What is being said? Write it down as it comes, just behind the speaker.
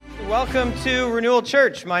welcome to Renewal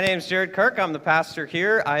Church. My name is Jared Kirk. I'm the pastor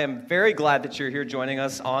here. I am very glad that you're here joining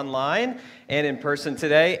us online and in person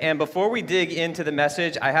today. And before we dig into the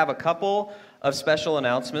message, I have a couple of special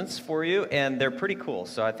announcements for you, and they're pretty cool,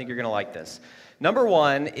 so I think you're going to like this. Number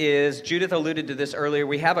one is, Judith alluded to this earlier,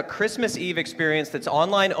 we have a Christmas Eve experience that's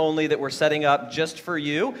online only that we're setting up just for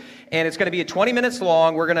you, and it's going to be 20 minutes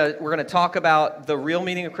long. We're going to talk about the real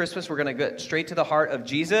meaning of Christmas. We're going to get straight to the heart of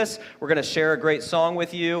Jesus. We're going to share a great song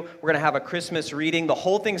with you. We're going to have a Christmas reading. The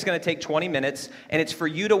whole thing's going to take 20 minutes, and it's for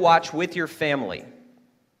you to watch with your family.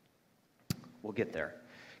 We'll get there.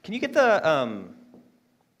 Can you get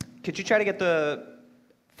could you try to get the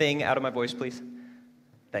thing out of my voice, please?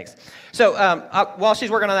 Thanks. So while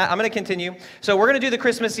she's working on that, I'm going to continue. So we're going to do the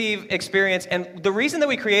Christmas Eve experience. And the reason that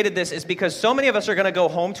we created this is because so many of us are going to go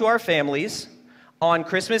home to our families on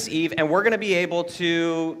Christmas Eve, and we're going to be able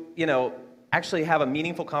to, actually have a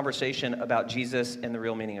meaningful conversation about Jesus and the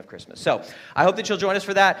real meaning of Christmas. So I hope that you'll join us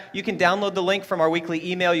for that. You can download the link from our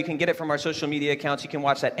weekly email. You can get it from our social media accounts. You can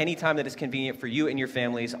watch that anytime that is convenient for you and your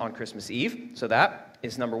families on Christmas Eve. So that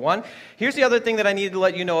is number one. Here's the other thing that I needed to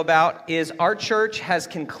let you know about is our church has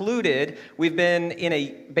concluded. We've been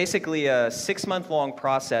in basically a 6-month-long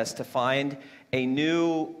process to find a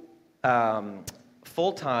new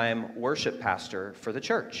full-time worship pastor for the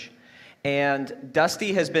church. And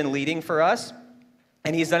Dusty has been leading for us,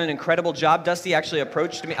 and he's done an incredible job. Dusty actually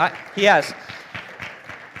approached me. He has.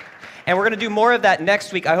 And we're going to do more of that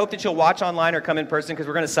next week. I hope that you'll watch online or come in person because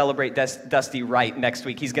we're going to celebrate Dusty right next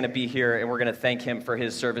week. He's going to be here, and we're going to thank him for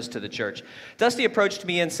his service to the church. Dusty approached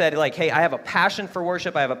me and said, hey, I have a passion for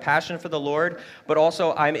worship. I have a passion for the Lord, but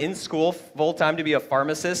also I'm in school full-time to be a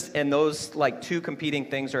pharmacist, and those two competing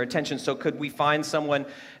things are attention. So could we find someone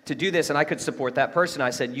to do this? And I could support that person. I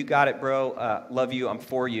said, you got it, bro. Love you. I'm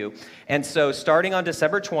for you. And so starting on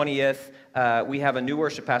December 20th, we have a new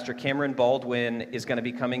worship pastor. Cameron Baldwin is going to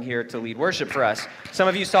be coming here to lead worship for us. Some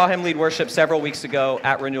of you saw him lead worship several weeks ago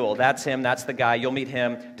at Renewal. That's him. That's the guy. You'll meet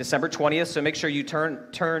him December 20th. So make sure you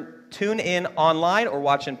tune in online or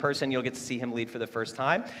watch in person. You'll get to see him lead for the first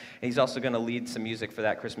time. And he's also going to lead some music for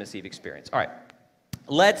that Christmas Eve experience. All right.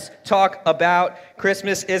 Let's talk about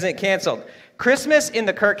Christmas Isn't Canceled. Christmas in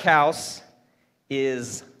the Kirk house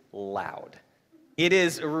is loud. It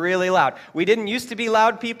is really loud. We didn't used to be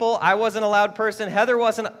loud people. I wasn't a loud person. Heather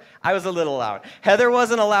wasn't. I was a little loud. Heather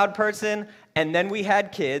wasn't a loud person. And then we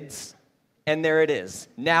had kids, and there it is.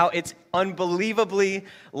 Now it's unbelievably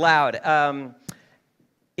loud.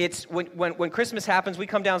 It's when Christmas happens, we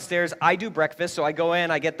come downstairs. I do breakfast, so I go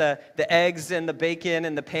in, I get the eggs and the bacon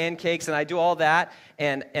and the pancakes, and I do all that.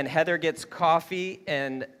 And Heather gets coffee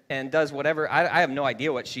and does whatever. I have no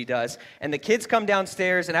idea what she does. And the kids come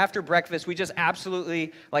downstairs, and after breakfast, we just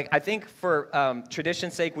absolutely, I think for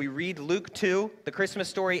tradition's sake, we read Luke 2, the Christmas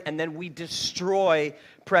story, and then we destroy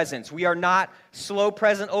presents. We are not slow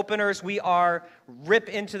present openers. We are rip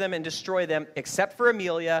into them and destroy them, except for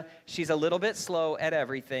Amelia. She's a little bit slow at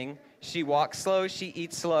everything. She walks slow, she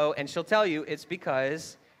eats slow, and she'll tell you it's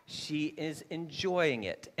because she is enjoying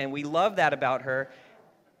it. And we love that about her.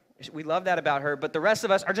 But the rest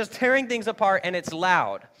of us are just tearing things apart, and it's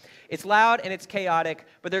loud. It's loud and it's chaotic,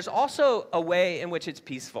 but there's also a way in which it's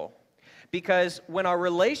peaceful. Because when our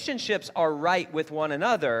relationships are right with one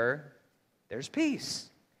another, there's peace,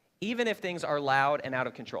 even if things are loud and out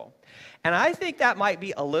of control. And I think that might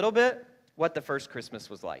be a little bit what the first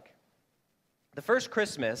Christmas was like. The first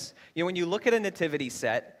Christmas, when you look at a nativity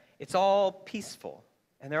set, it's all peaceful,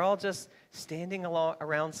 and they're all just standing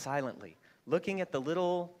around silently, looking at the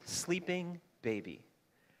little sleeping baby.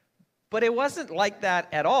 But it wasn't like that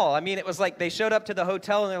at all. I mean, it was like they showed up to the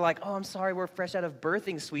hotel and they're like, oh, I'm sorry, we're fresh out of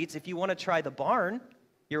birthing suites. If you want to try the barn,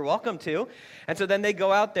 you're welcome to. And so then they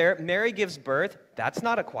go out there. Mary gives birth. That's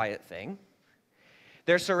not a quiet thing.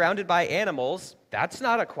 They're surrounded by animals. That's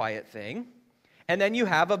not a quiet thing. And then you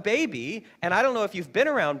have a baby. And I don't know if you've been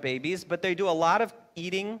around babies, but they do a lot of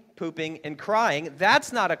eating, pooping, and crying.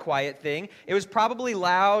 That's not a quiet thing. It was probably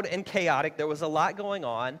loud and chaotic. There was a lot going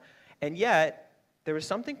on. And yet, there was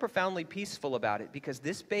something profoundly peaceful about it because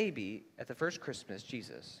this baby, at the first Christmas,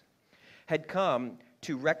 Jesus, had come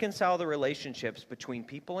to reconcile the relationships between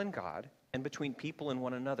people and God and between people and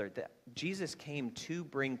one another. That Jesus came to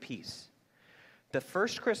bring peace. The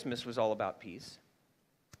first Christmas was all about peace.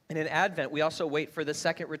 And in Advent, we also wait for the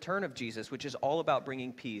second return of Jesus, which is all about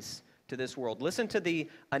bringing peace to this world. Listen to the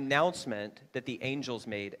announcement that the angels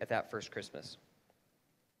made at that first Christmas.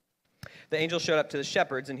 The angels showed up to the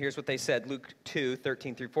shepherds, and here's what they said, Luke 2,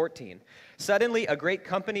 13 through 14. Suddenly, a great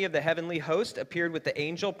company of the heavenly host appeared with the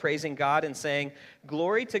angel, praising God and saying,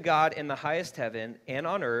 Glory to God in the highest heaven, and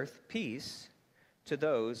on earth, peace to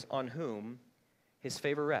those on whom his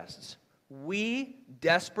favor rests. We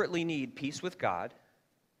desperately need peace with God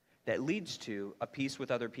that leads to a peace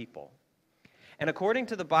with other people. And according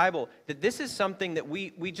to the Bible, that this is something that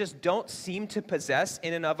we just don't seem to possess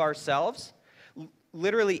in and of ourselves.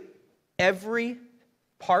 Literally every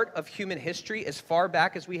part of human history, as far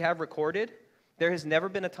back as we have recorded, there has never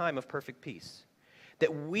been a time of perfect peace.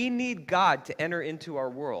 That we need God to enter into our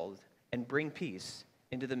world and bring peace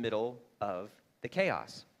into the middle of the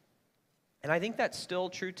chaos. And I think that's still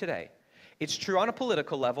true today. It's true on a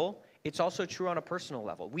political level. It's also true on a personal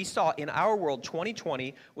level. We saw in our world,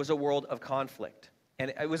 2020 was a world of conflict.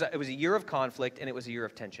 And it was a year of conflict, and it was a year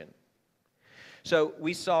of tension. So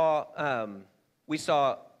we saw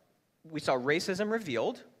racism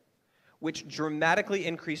revealed, which dramatically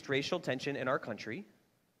increased racial tension in our country.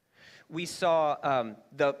 We saw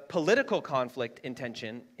the political conflict and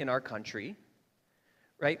tension in our country,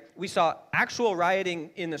 right? We saw actual rioting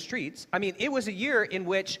in the streets. I mean, it was a year in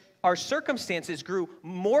which our circumstances grew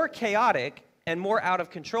more chaotic and more out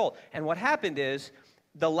of control. And what happened is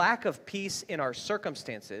the lack of peace in our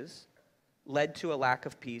circumstances led to a lack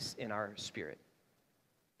of peace in our spirit.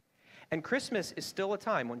 And Christmas is still a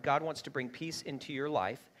time when God wants to bring peace into your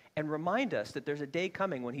life and remind us that there's a day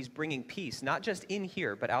coming when he's bringing peace, not just in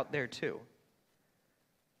here, but out there too.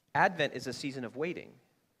 Advent is a season of waiting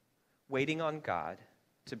on God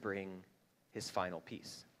to bring his final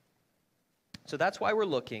peace. So that's why we're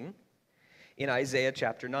looking in Isaiah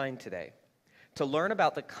chapter 9 today, to learn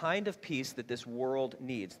about the kind of peace that this world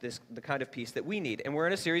needs, the kind of peace that we need. And we're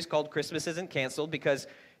in a series called Christmas Isn't Canceled, because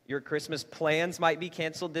your Christmas plans might be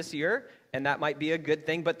canceled this year, and that might be a good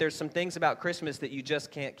thing, but there's some things about Christmas that you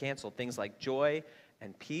just can't cancel, things like joy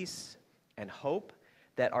and peace and hope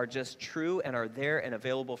that are just true and are there and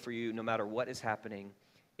available for you no matter what is happening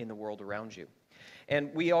in the world around you.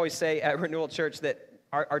 And we always say at Renewal Church that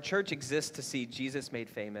our church exists to see Jesus made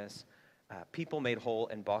famous, people made whole,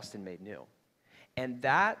 and Boston made new. And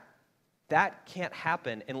that can't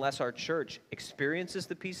happen unless our church experiences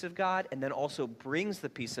the peace of God and then also brings the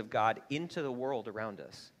peace of God into the world around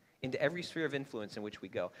us, into every sphere of influence in which we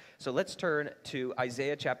go. So let's turn to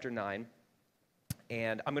Isaiah chapter 9,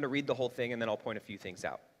 and I'm going to read the whole thing, and then I'll point a few things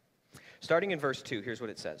out. Starting in verse 2, here's what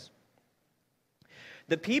it says.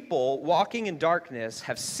 The people walking in darkness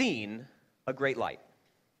have seen a great light.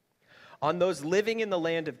 On those living in the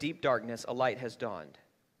land of deep darkness, a light has dawned.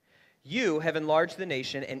 You have enlarged the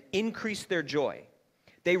nation and increased their joy.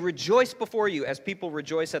 They rejoice before you as people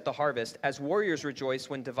rejoice at the harvest, as warriors rejoice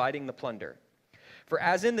when dividing the plunder. For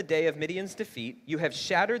as in the day of Midian's defeat, you have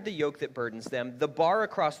shattered the yoke that burdens them, the bar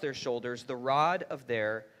across their shoulders, the rod of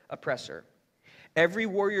their oppressor. Every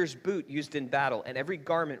warrior's boot used in battle and every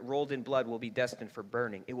garment rolled in blood will be destined for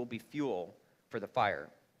burning. It will be fuel for the fire.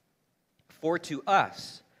 For to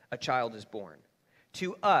us a child is born.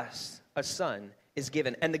 To us a son is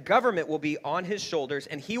given, and the government will be on his shoulders,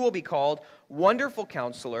 and he will be called Wonderful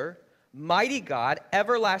Counselor, Mighty God,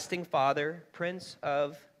 Everlasting Father, Prince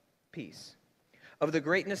of Peace. Of the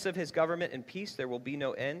greatness of his government and peace there will be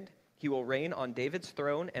no end. He will reign on David's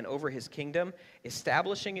throne and over his kingdom,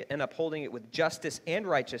 establishing it and upholding it with justice and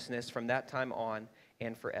righteousness from that time on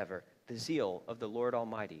and forever. The zeal of the Lord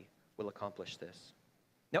Almighty will accomplish this.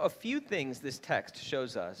 Now, a few things this text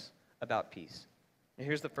shows us about peace. And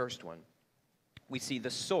here's the first one. We see the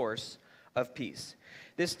source of peace.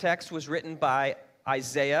 This text was written by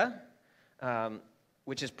Isaiah,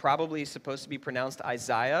 which is probably supposed to be pronounced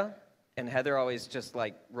Isaiah. And Heather always just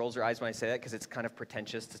like rolls her eyes when I say that because it's kind of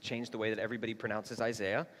pretentious to change the way that everybody pronounces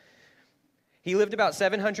Isaiah. He lived about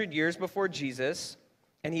 700 years before Jesus,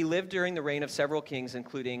 and he lived during the reign of several kings,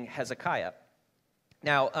 including Hezekiah.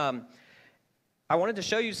 Now, I wanted to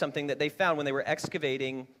show you something that they found when they were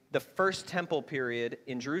excavating the first temple period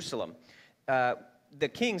in Jerusalem. The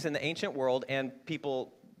kings in the ancient world and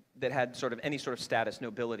people that had any sort of status,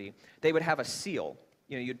 nobility, they would have a seal.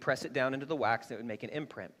 You know, you'd press it down into the wax and it would make an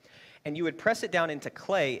imprint. And you would press it down into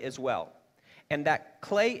clay as well. And that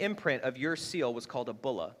clay imprint of your seal was called a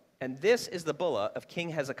bulla. And this is the bulla of King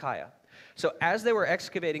Hezekiah. So as they were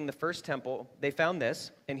excavating the first temple, they found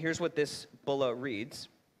this, and here's what this bulla reads: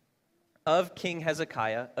 of King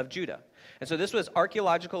Hezekiah of Judah. And so this was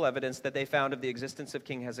archaeological evidence that they found of the existence of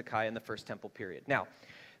King Hezekiah in the first temple period. Now,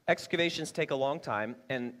 excavations take a long time,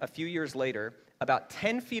 and a few years later, about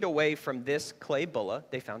 10 feet away from this clay bulla,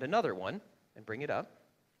 they found another one, and bring it up.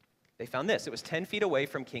 They found this. It was 10 feet away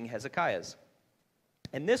from King Hezekiah's.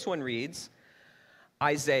 And this one reads,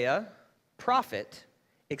 Isaiah, prophet,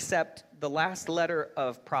 except the last letter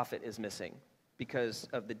of prophet is missing because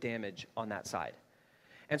of the damage on that side.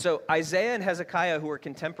 And so Isaiah and Hezekiah, who were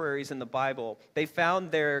contemporaries in the Bible, they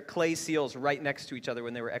found their clay seals right next to each other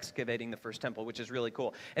when they were excavating the first temple, which is really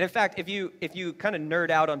cool. And in fact, if you kind of nerd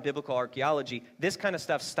out on biblical archaeology, this kind of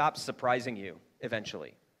stuff stops surprising you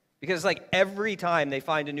eventually. Because like every time they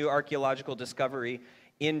find a new archaeological discovery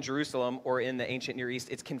in Jerusalem or in the ancient Near East,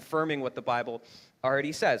 it's confirming what the Bible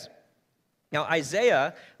already says. Now,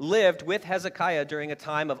 Isaiah lived with Hezekiah during a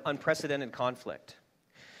time of unprecedented conflict.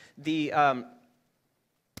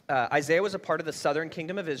 Isaiah was a part of the southern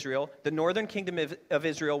kingdom of Israel. The northern kingdom of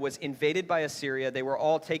Israel was invaded by Assyria. They were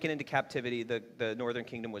all taken into captivity. The northern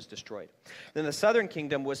kingdom was destroyed. Then the southern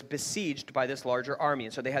kingdom was besieged by this larger army.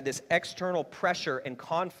 And so they had this external pressure and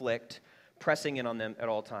conflict pressing in on them at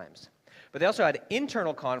all times. But they also had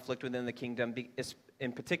internal conflict within the kingdom.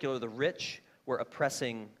 In particular, the rich were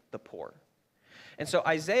oppressing the poor. And so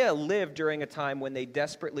Isaiah lived during a time when they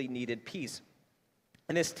desperately needed peace.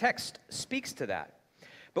 And this text speaks to that.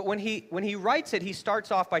 But when he writes it, he starts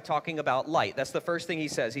off by talking about light. That's the first thing he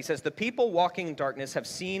says. He says, the people walking in darkness have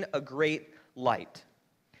seen a great light.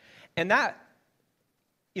 And that,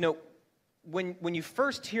 when you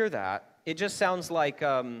first hear that, it just sounds like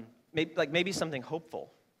maybe something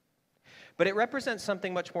hopeful. But it represents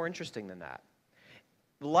something much more interesting than that.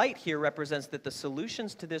 Light here represents that the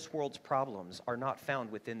solutions to this world's problems are not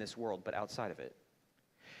found within this world, but outside of it.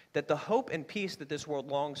 That the hope and peace that this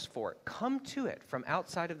world longs for come to it from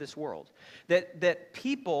outside of this world. That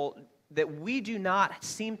we do not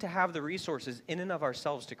seem to have the resources in and of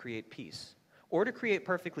ourselves to create peace or to create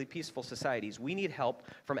perfectly peaceful societies. We need help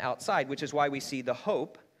from outside, which is why we see the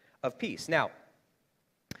hope of peace. Now,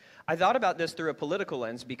 I thought about this through a political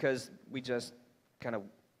lens because we just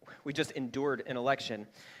endured an election.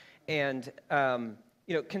 And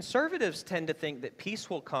conservatives tend to think that peace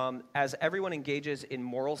will come as everyone engages in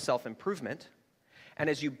moral self-improvement, and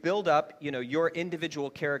as you build up, your individual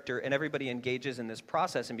character, and everybody engages in this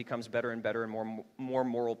process and becomes better and better and more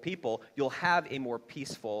moral people, you'll have a more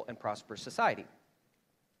peaceful and prosperous society.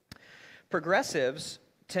 Progressives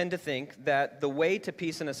tend to think that the way to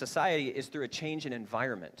peace in a society is through a change in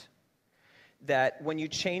environment. That when you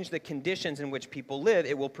change the conditions in which people live,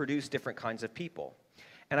 it will produce different kinds of people.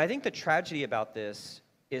 And I think the tragedy about this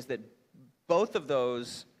is that both of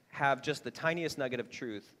those have just the tiniest nugget of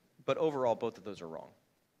truth, but overall both of those are wrong.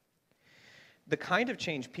 The kind of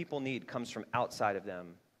change people need comes from outside of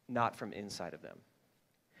them, not from inside of them.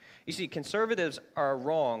 You see, conservatives are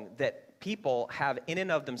wrong that people have in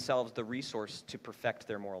and of themselves the resource to perfect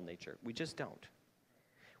their moral nature. We just don't.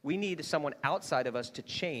 We need someone outside of us to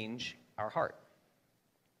change our heart.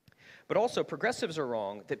 But also, progressives are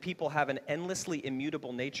wrong that people have an endlessly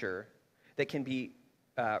immutable nature that can be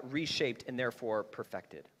reshaped and therefore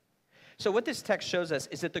perfected. So what this text shows us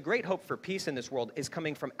is that the great hope for peace in this world is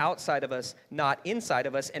coming from outside of us, not inside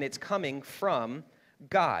of us, and it's coming from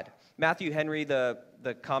God. Matthew Henry, the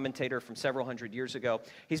commentator from several hundred years ago,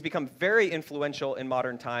 he's become very influential in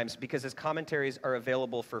modern times because his commentaries are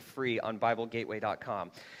available for free on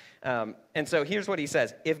BibleGateway.com. And so here's what he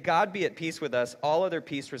says. If God be at peace with us, all other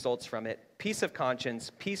peace results from it. Peace of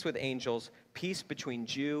conscience, peace with angels, peace between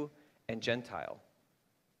Jew and Gentile.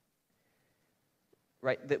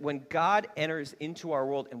 Right? That when God enters into our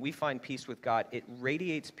world and we find peace with God, it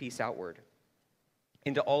radiates peace outward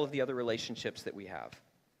into all of the other relationships that we have.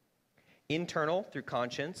 Internal, through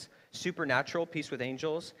conscience. Supernatural, peace with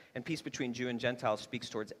angels. And peace between Jew and Gentile speaks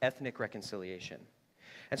towards ethnic reconciliation.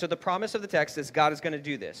 And so the promise of the text is God is going to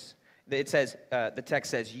do this. It says, the text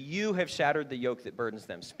says, you have shattered the yoke that burdens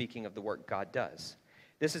them, speaking of the work God does.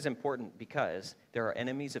 This is important because there are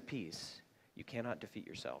enemies of peace. You cannot defeat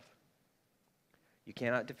yourself. You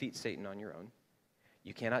cannot defeat Satan on your own.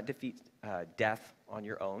 You cannot defeat death on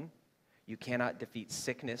your own. You cannot defeat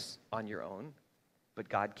sickness on your own. But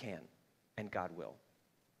God can, and God will.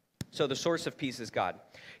 So the source of peace is God.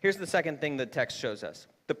 Here's the second thing the text shows us,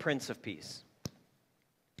 the Prince of Peace.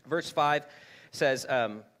 Verse 5 says,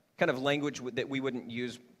 kind of language that we wouldn't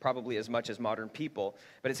use probably as much as modern people,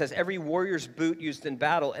 but it says, every warrior's boot used in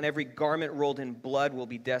battle and every garment rolled in blood will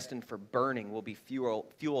be destined for burning, will be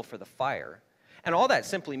fuel for the fire. And all that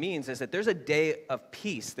simply means is that there's a day of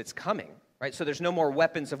peace that's coming, right? So there's no more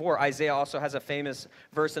weapons of war. Isaiah also has a famous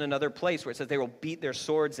verse in another place where it says they will beat their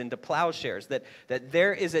swords into plowshares, that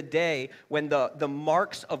there is a day when the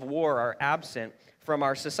marks of war are absent from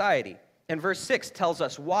our society. And verse 6 tells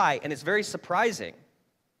us why, and it's very surprising.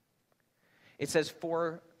 It says,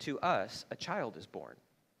 for to us a child is born.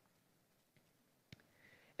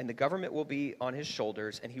 And the government will be on his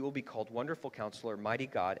shoulders, and he will be called Wonderful Counselor, Mighty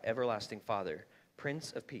God, Everlasting Father,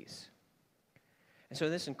 Prince of Peace. And so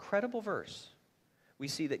in this incredible verse, we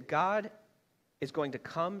see that God is going to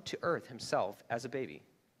come to earth himself as a baby,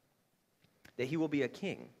 that he will be a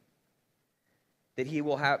king, that he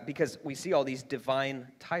will have, because we see all these divine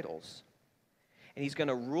titles, and he's going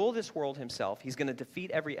to rule this world himself. He's going to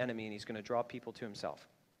defeat every enemy, and he's going to draw people to himself.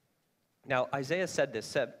 Now, Isaiah said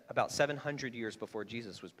this about 700 years before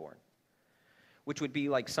Jesus was born, which would be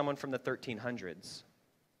like someone from the 1300s.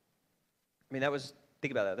 I mean,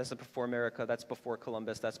 think about that. That's before America, that's before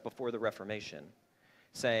Columbus, that's before the Reformation,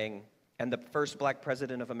 saying, and the first black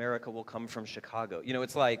president of America will come from Chicago. You know,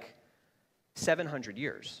 it's like 700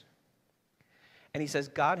 years. And he says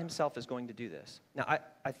God himself is going to do this. Now,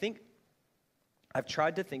 I think I've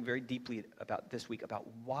tried to think very deeply about this week about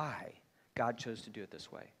why God chose to do it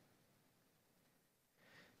this way.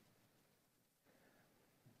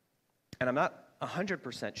 And I'm not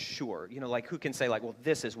 100% sure, you know, like who can say like, well,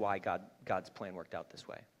 this is why God's plan worked out this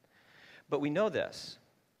way. But we know this,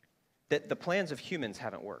 that the plans of humans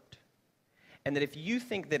haven't worked. And that if you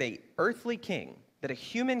think that a earthly king, that a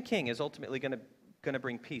human king is ultimately going to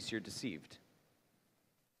bring peace, you're deceived.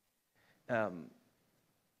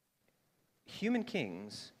 Human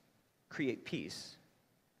kings create peace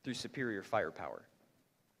through superior firepower.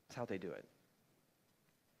 That's how they do it.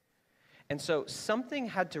 And so something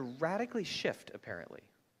had to radically shift, apparently.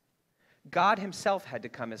 God himself had to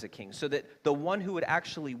come as a king so that the one who would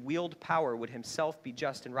actually wield power would himself be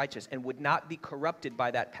just and righteous and would not be corrupted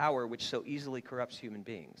by that power which so easily corrupts human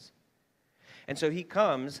beings. And so he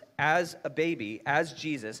comes as a baby, as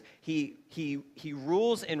Jesus. He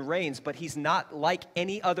rules and reigns, but he's not like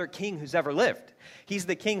any other king who's ever lived. He's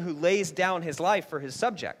the king who lays down his life for his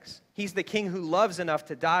subjects. He's the king who loves enough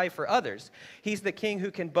to die for others. He's the king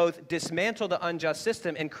who can both dismantle the unjust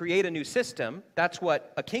system and create a new system. That's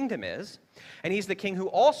what a kingdom is. And he's the king who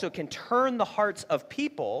also can turn the hearts of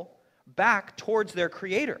people back towards their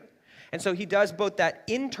creator. And so he does both that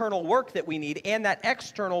internal work that we need and that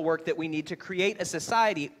external work that we need to create a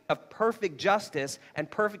society of perfect justice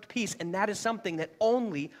and perfect peace. And that is something that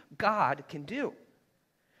only God can do.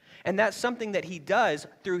 And that's something that he does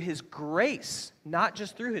through his grace, not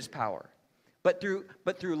just through his power, but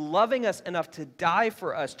through loving us enough to die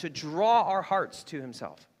for us, to draw our hearts to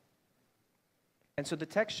himself. And so the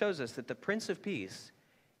text shows us that the Prince of Peace,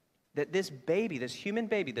 that this baby, this human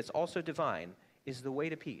baby that's also divine, is the way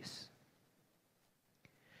to peace.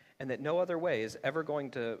 And that no other way is ever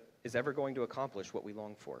going to accomplish what we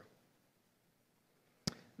long for.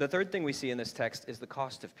 The third thing we see in this text is the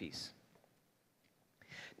cost of peace.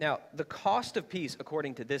 Now, the cost of peace,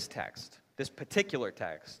 according to this text, this particular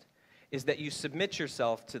text, is that you submit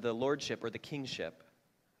yourself to the lordship or the kingship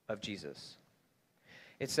of Jesus.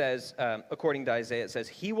 It says, according to Isaiah, it says,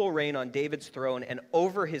 he will reign on David's throne and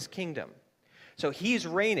over his kingdom. So he's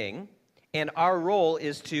reigning, and our role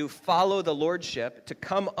is to follow the lordship, to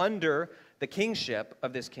come under the kingship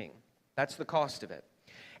of this king. That's the cost of it.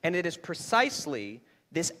 And it is precisely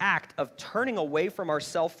this act of turning away from our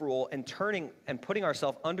self-rule and putting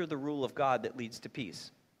ourselves under the rule of God that leads to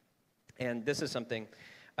peace. And this is something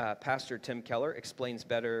Pastor Tim Keller explains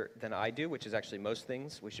better than I do, which is actually most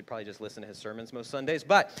things. We should probably just listen to his sermons most Sundays.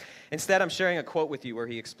 But instead, I'm sharing a quote with you where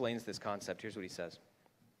he explains this concept. Here's what he says.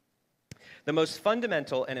 The most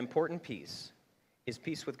fundamental and important peace is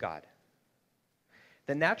peace with God.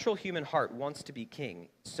 The natural human heart wants to be king,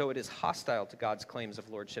 so it is hostile to God's claims of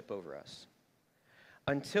lordship over us.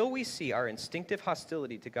 Until we see our instinctive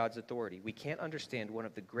hostility to God's authority, we can't understand one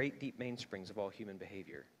of the great deep mainsprings of all human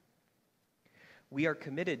behavior. We are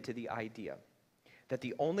committed to the idea that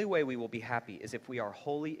the only way we will be happy is if we are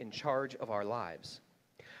wholly in charge of our lives.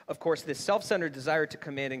 Of course, this self-centered desire to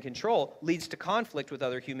command and control leads to conflict with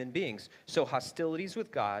other human beings. So hostilities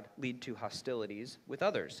with God lead to hostilities with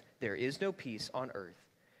others. There is no peace on earth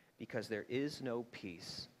because there is no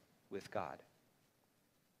peace with God.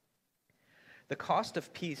 The cost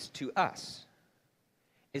of peace to us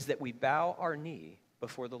is that we bow our knee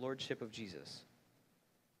before the lordship of Jesus.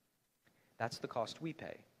 That's the cost we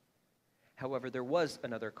pay. However, there was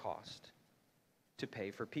another cost to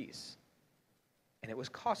pay for peace. And it was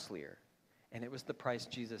costlier, and it was the price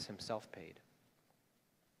Jesus himself paid.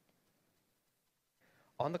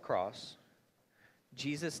 On the cross,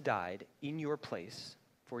 Jesus died in your place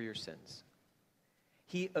for your sins.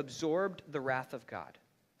 He absorbed the wrath of God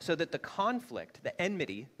so that the conflict, the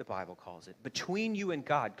enmity, the Bible calls it, between you and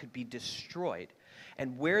God could be destroyed.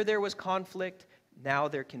 And where there was conflict, now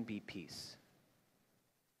there can be peace.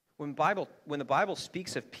 When the Bible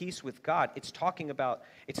speaks of peace with God, it's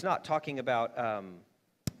not talking about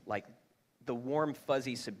like the warm,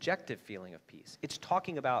 fuzzy, subjective feeling of peace. It's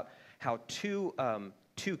talking about how two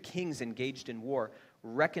kings engaged in war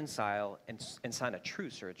reconcile and sign a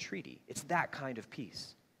truce or a treaty. It's that kind of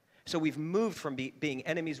peace. So we've moved from being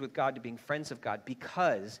enemies with God to being friends of God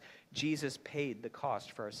because Jesus paid the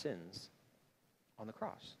cost for our sins on the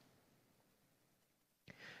cross.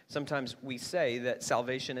 Sometimes we say that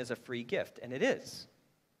salvation is a free gift, and it is.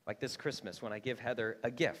 Like this Christmas when I give Heather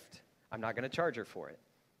a gift. I'm not going to charge her for it.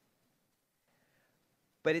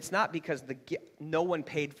 But it's not because no one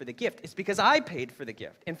paid for the gift. It's because I paid for the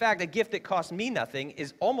gift. In fact, a gift that costs me nothing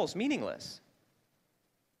is almost meaningless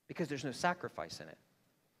because there's no sacrifice in it.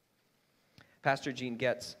 Pastor Gene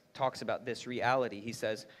Getz talks about this reality. He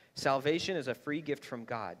says, salvation is a free gift from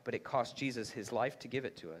God, but it cost Jesus his life to give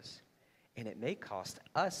it to us. And it may cost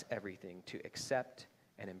us everything to accept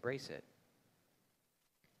and embrace it.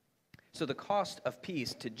 So the cost of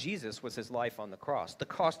peace to Jesus was his life on the cross. The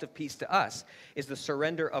cost of peace to us is the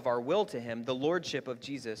surrender of our will to him, the lordship of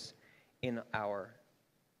Jesus in our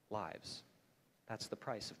lives. That's the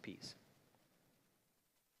price of peace.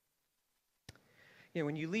 You know,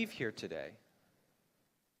 when you leave here today,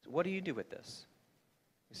 what do you do with this?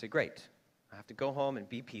 You say, great, I have to go home and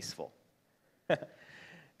be peaceful.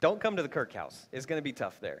 Don't come to the Kirk house. It's going to be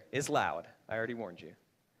tough there. It's loud. I already warned you.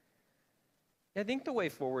 I think the way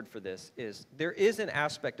forward for this is there is an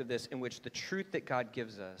aspect of this in which the truth that God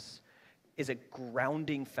gives us is a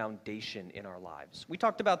grounding foundation in our lives. We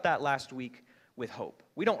talked about that last week with hope.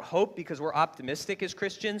 We don't hope because we're optimistic as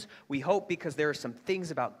Christians. We hope because there are some things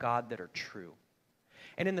about God that are true.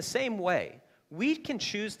 And in the same way, we can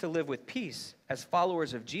choose to live with peace as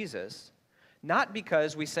followers of Jesus, not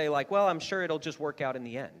because we say like, well, I'm sure it'll just work out in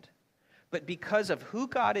the end. But because of who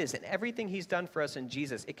God is and everything he's done for us in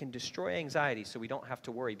Jesus, it can destroy anxiety so we don't have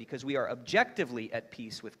to worry because we are objectively at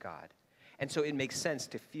peace with God. And so it makes sense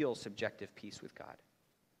to feel subjective peace with God.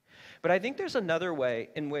 But I think there's another way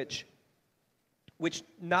in which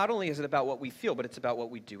not only is it about what we feel, but it's about what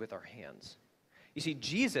we do with our hands. You see,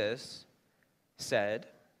 Jesus said,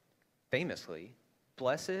 famously,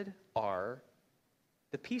 blessed are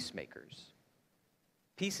the peacemakers.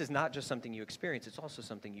 Peace is not just something you experience, it's also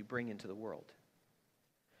something you bring into the world.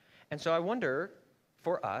 And so I wonder,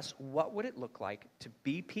 for us, what would it look like to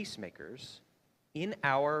be peacemakers in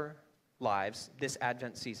our lives this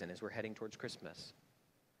Advent season as we're heading towards Christmas?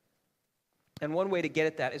 And one way to get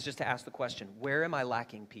at that is just to ask the question, where am I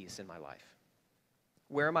lacking peace in my life?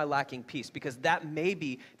 Where am I lacking peace? Because that may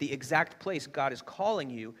be the exact place God is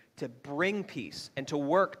calling you to bring peace and to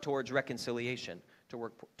work towards reconciliation, to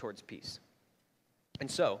work towards peace. And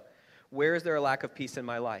so, where is there a lack of peace in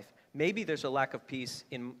my life? Maybe there's a lack of peace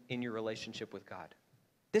in your relationship with God.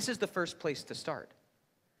 This is the first place to start.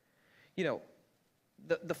 You know,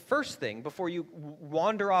 the first thing before you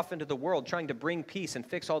wander off into the world trying to bring peace and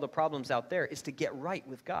fix all the problems out there is to get right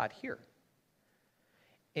with God here.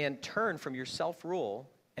 And turn from your self-rule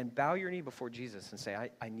and bow your knee before Jesus and say,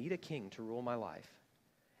 I need a king to rule my life.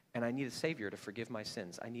 And I need a Savior to forgive my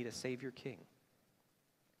sins. I need a Savior King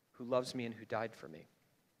who loves me and who died for me.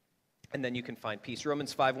 And then you can find peace.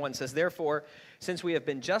 Romans 5:1 says, therefore, since we have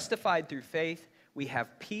been justified through faith, we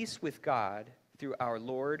have peace with God through our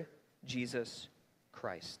Lord Jesus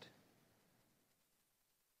Christ.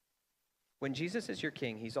 When Jesus is your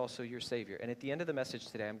king, he's also your Savior. And at the end of the message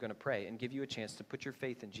today, I'm going to pray and give you a chance to put your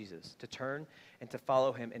faith in Jesus, to turn and to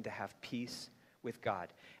follow him and to have peace with God.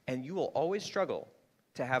 And you will always struggle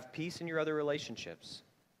to have peace in your other relationships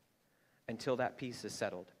until that peace is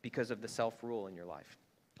settled because of the self-rule in your life.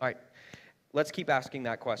 All right, let's keep asking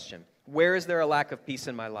that question. Where is there a lack of peace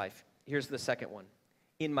in my life? Here's the second one.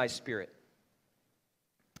 In my spirit.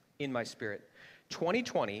 In my spirit.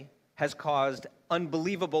 2020 has caused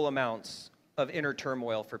unbelievable amounts of inner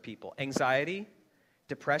turmoil for people. Anxiety,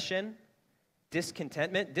 depression,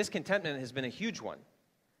 discontentment. Discontentment has been a huge one.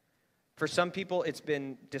 For some people, it's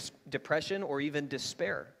been depression or even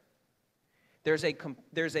despair. There is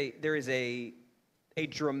a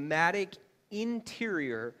dramatic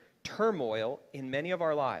interior turmoil in many of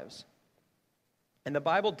our lives. And the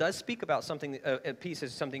Bible does speak about something, peace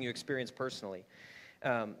is something you experience personally.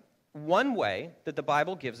 One way that the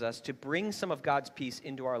Bible gives us to bring some of God's peace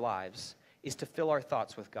into our lives is to fill our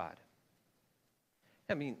thoughts with God.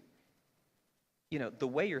 I mean, you know, the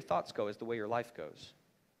way your thoughts go is the way your life goes.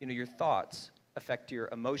 You know, your thoughts affect your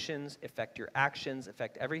emotions, affect your actions,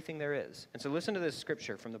 affect everything there is. And so listen to this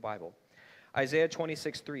scripture from the Bible. Isaiah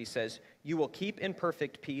 26:3 says, you will keep in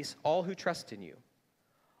perfect peace all who trust in you,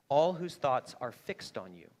 all whose thoughts are fixed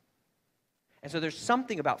on you. And so there's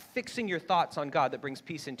something about fixing your thoughts on God that brings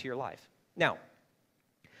peace into your life. Now,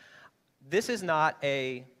 this is not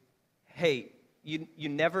a, hey, you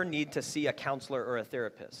never need to see a counselor or a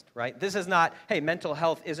therapist, right? This is not, hey, mental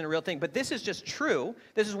health isn't a real thing, but this is just true.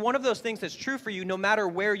 This is one of those things that's true for you no matter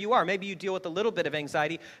where you are. Maybe you deal with a little bit of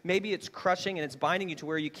anxiety. Maybe it's crushing and it's binding you to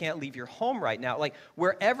where you can't leave your home right now. Like,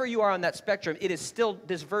 wherever you are on that spectrum,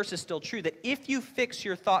 this verse is still true, that if you fix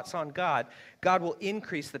your thoughts on God, God will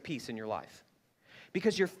increase the peace in your life.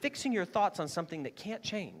 Because you're fixing your thoughts on something that can't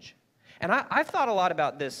change. And I've thought a lot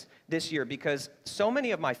about this year because so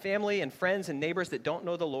many of my family and friends and neighbors that don't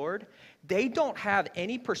know the Lord, they don't have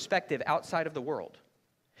any perspective outside of the world.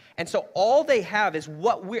 And so all they have is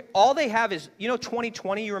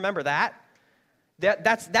 2020, you remember that?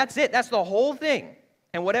 That's it. That's the whole thing.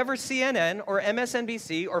 And whatever CNN or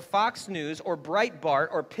MSNBC or Fox News or Breitbart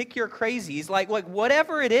or Pick Your Crazies, like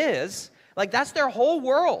whatever it is, like that's their whole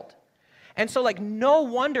world. And so, like, no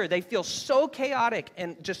wonder they feel so chaotic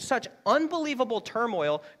and just such unbelievable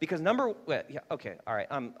turmoil because I'll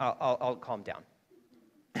calm down.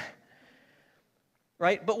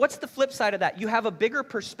 Right? But what's the flip side of that? You have a bigger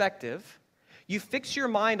perspective. You fix your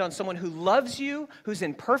mind on someone who loves you, who's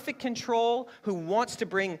in perfect control, who wants to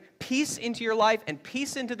bring peace into your life and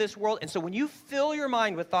peace into this world. And so when you fill your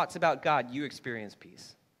mind with thoughts about God, you experience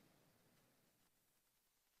peace.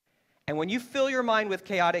 And when you fill your mind with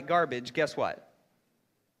chaotic garbage, guess what?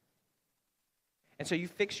 And so you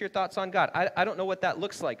fix your thoughts on God. I don't know what that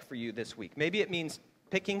looks like for you this week. Maybe it means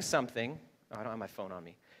picking something. Oh, I don't have my phone on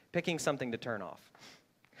me. Picking something to turn off.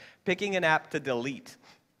 Picking an app to delete.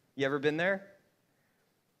 You ever been there?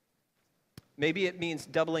 Maybe it means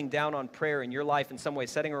doubling down on prayer in your life in some way,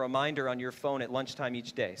 setting a reminder on your phone at lunchtime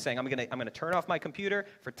each day, saying, I'm going to turn off my computer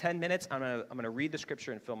for 10 minutes. I'm going to read the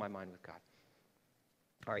scripture and fill my mind with God.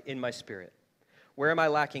 All right, in my spirit. Where am I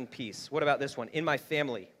lacking peace? What about this one? In my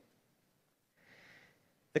family.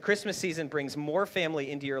 The Christmas season brings more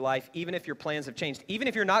family into your life, even if your plans have changed. Even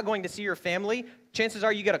if you're not going to see your family, chances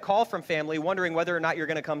are you get a call from family wondering whether or not you're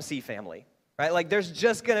going to come see family. Right? Like, there's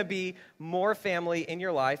just going to be more family in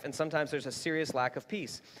your life, and sometimes there's a serious lack of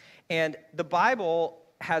peace. And the Bible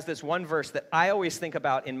has this one verse that I always think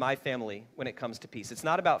about in my family when it comes to peace. It's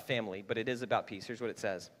not about family, but it is about peace. Here's what it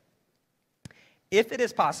says. If it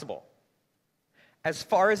is possible, as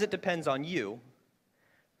far as it depends on you,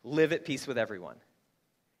 live at peace with everyone.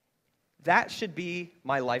 That should be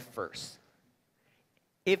my life verse.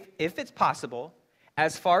 If it's possible,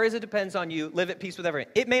 as far as it depends on you, live at peace with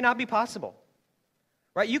everyone. It may not be possible,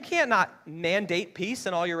 right? You can't not mandate peace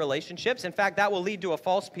in all your relationships. In fact, that will lead to a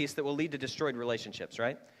false peace that will lead to destroyed relationships,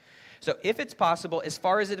 right? So if it's possible, as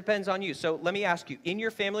far as it depends on you. So let me ask you, in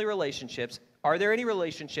your family relationships, are there any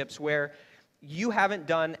relationships where you haven't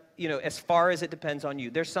done, as far as it depends on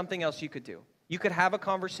you? There's something else you could do. You could have a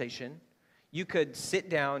conversation. You could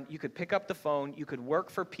sit down. You could pick up the phone. You could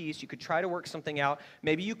work for peace. You could try to work something out.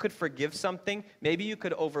 Maybe you could forgive something. Maybe you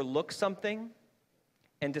could overlook something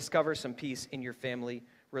and discover some peace in your family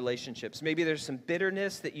relationships. Maybe there's some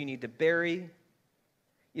bitterness that you need to bury.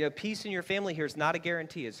 Peace in your family here is not a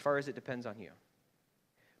guarantee as far as it depends on you.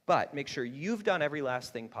 But make sure you've done every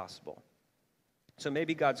last thing possible. So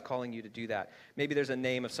maybe God's calling you to do that. Maybe there's a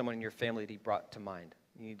name of someone in your family that he brought to mind.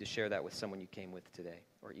 You need to share that with someone you came with today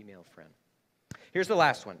or email a friend. Here's the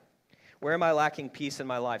last one. Where am I lacking peace in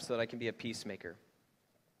my life so that I can be a peacemaker?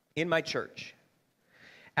 In my church.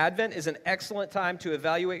 Advent is an excellent time to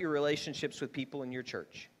evaluate your relationships with people in your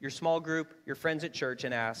church, your small group, your friends at church,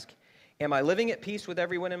 and ask, am I living at peace with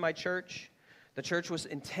everyone in my church? The church was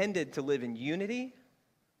intended to live in unity,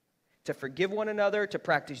 to forgive one another, to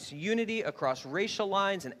practice unity across racial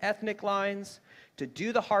lines and ethnic lines, to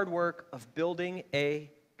do the hard work of building a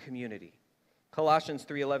community. Colossians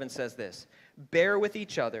 3:11 says this, bear with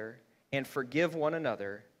each other and forgive one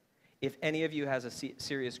another if any of you has a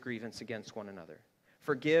serious grievance against one another.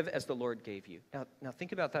 Forgive as the Lord gave you. Now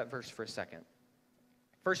think about that verse for a second.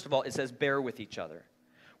 First of all, it says bear with each other,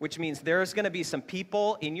 which means there's going to be some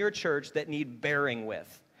people in your church that need bearing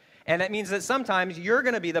with. And that means that sometimes you're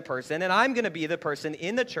going to be the person, and I'm going to be the person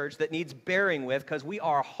in the church that needs bearing with because we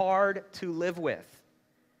are hard to live with.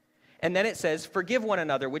 And then it says, forgive one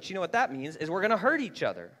another, which you know what that means is we're going to hurt each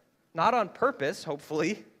other. Not on purpose,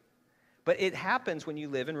 hopefully, but it happens when you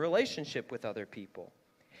live in relationship with other people.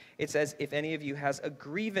 It says, if any of you has a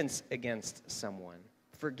grievance against someone,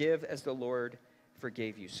 forgive as the Lord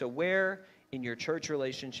forgave you. So where in your church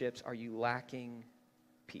relationships are you lacking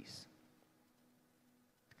peace?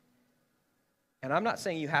 And I'm not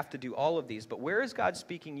saying you have to do all of these, but where is God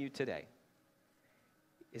speaking you today?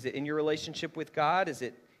 Is it in your relationship with God? Is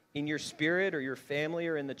it in your spirit or your family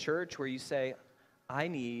or in the church where you say, I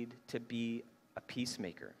need to be a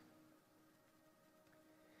peacemaker?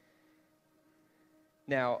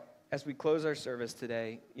 Now, as we close our service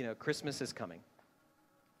today, Christmas is coming.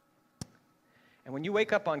 And when you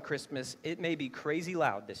wake up on Christmas, it may be crazy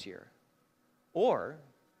loud this year, or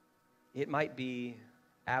it might be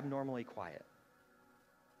abnormally quiet.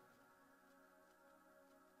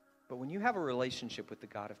 But when you have a relationship with the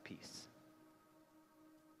God of peace,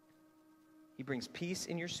 He brings peace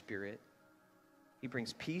in your spirit. He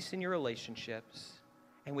brings peace in your relationships.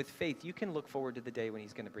 And with faith, you can look forward to the day when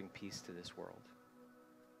He's going to bring peace to this world.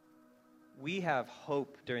 We have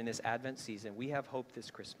hope during this Advent season. We have hope this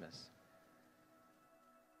Christmas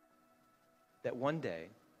that one day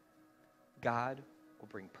God will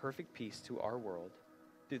bring perfect peace to our world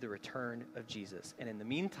through the return of Jesus. And in the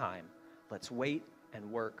meantime, let's wait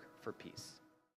and work for peace.